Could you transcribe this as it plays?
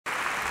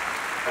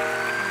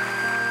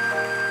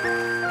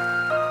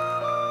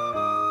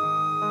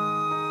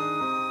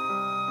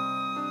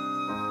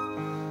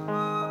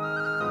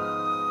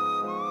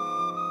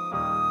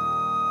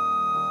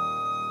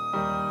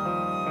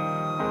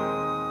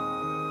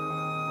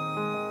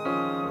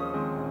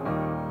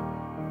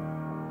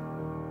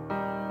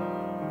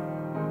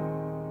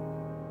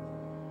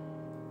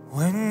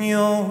When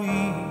you're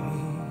weary,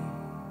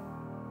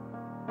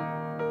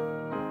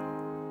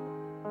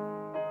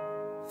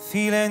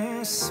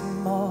 feeling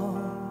small,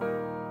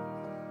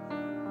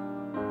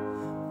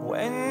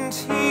 when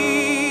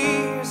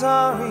tears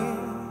are in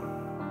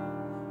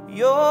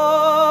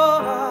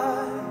your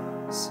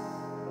eyes,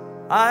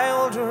 I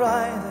will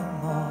dry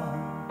them all.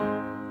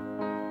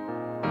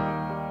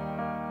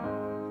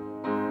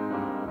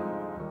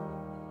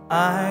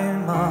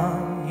 I'm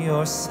on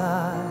your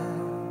side.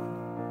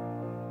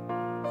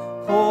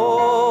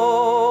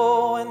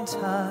 Oh, when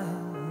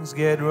times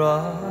get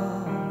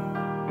rough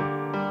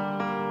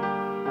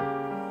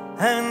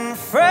and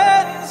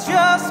friends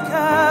just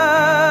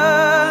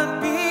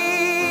can't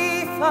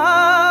be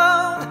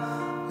found,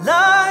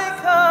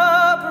 like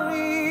a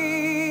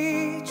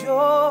bridge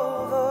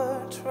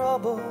over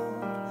troubled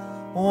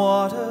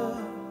water,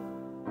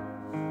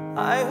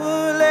 I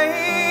will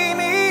lay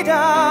me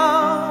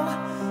down,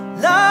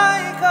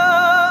 like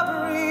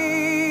a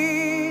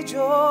bridge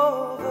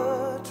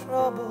over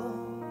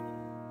troubled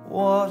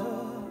water,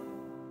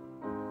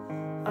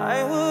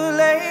 I will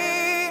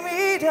lay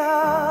me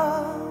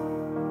down.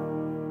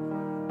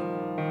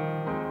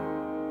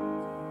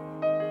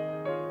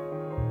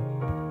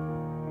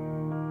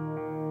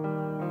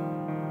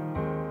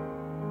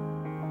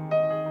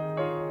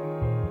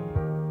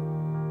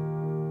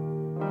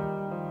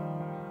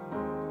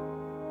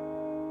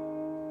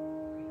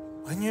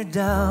 When you're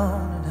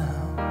down and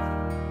out,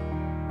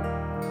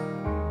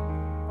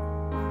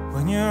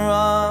 when you're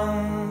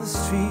on the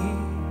street,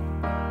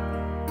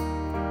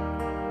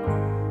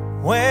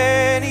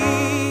 when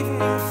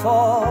evening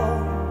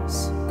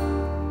falls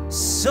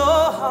so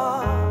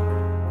hard,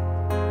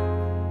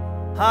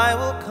 I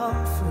will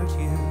comfort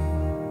you.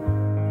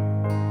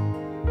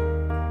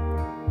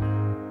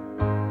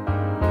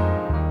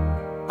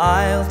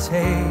 I'll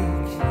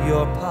take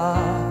your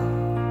part.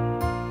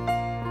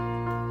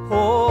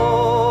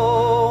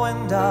 Oh, when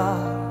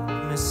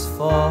darkness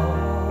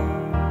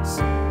falls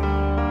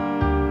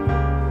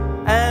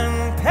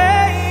and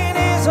pain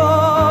is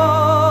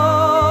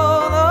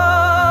all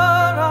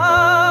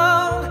around,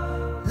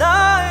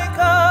 like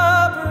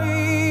a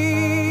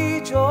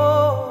bridge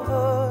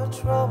over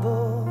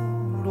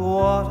troubled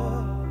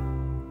water,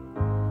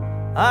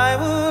 I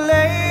will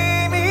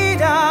lay me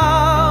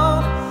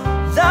down,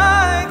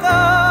 like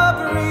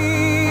a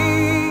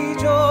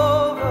bridge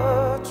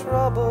over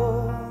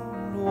troubled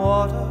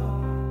water,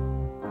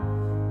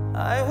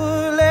 I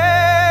will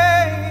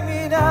lay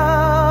me down.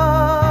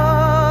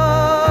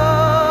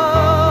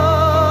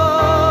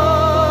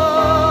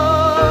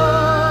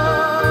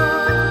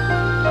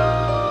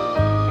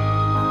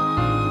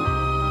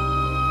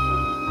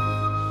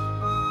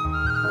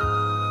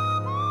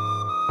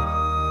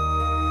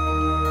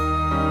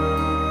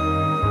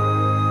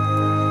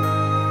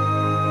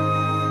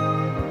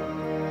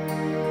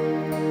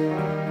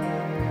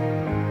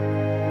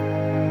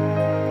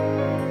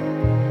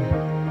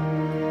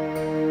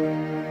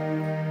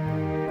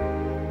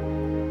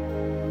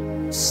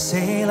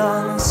 Sail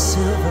on,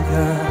 silver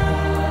girl,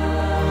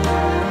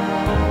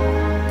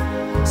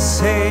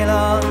 sail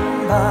on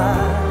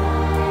by.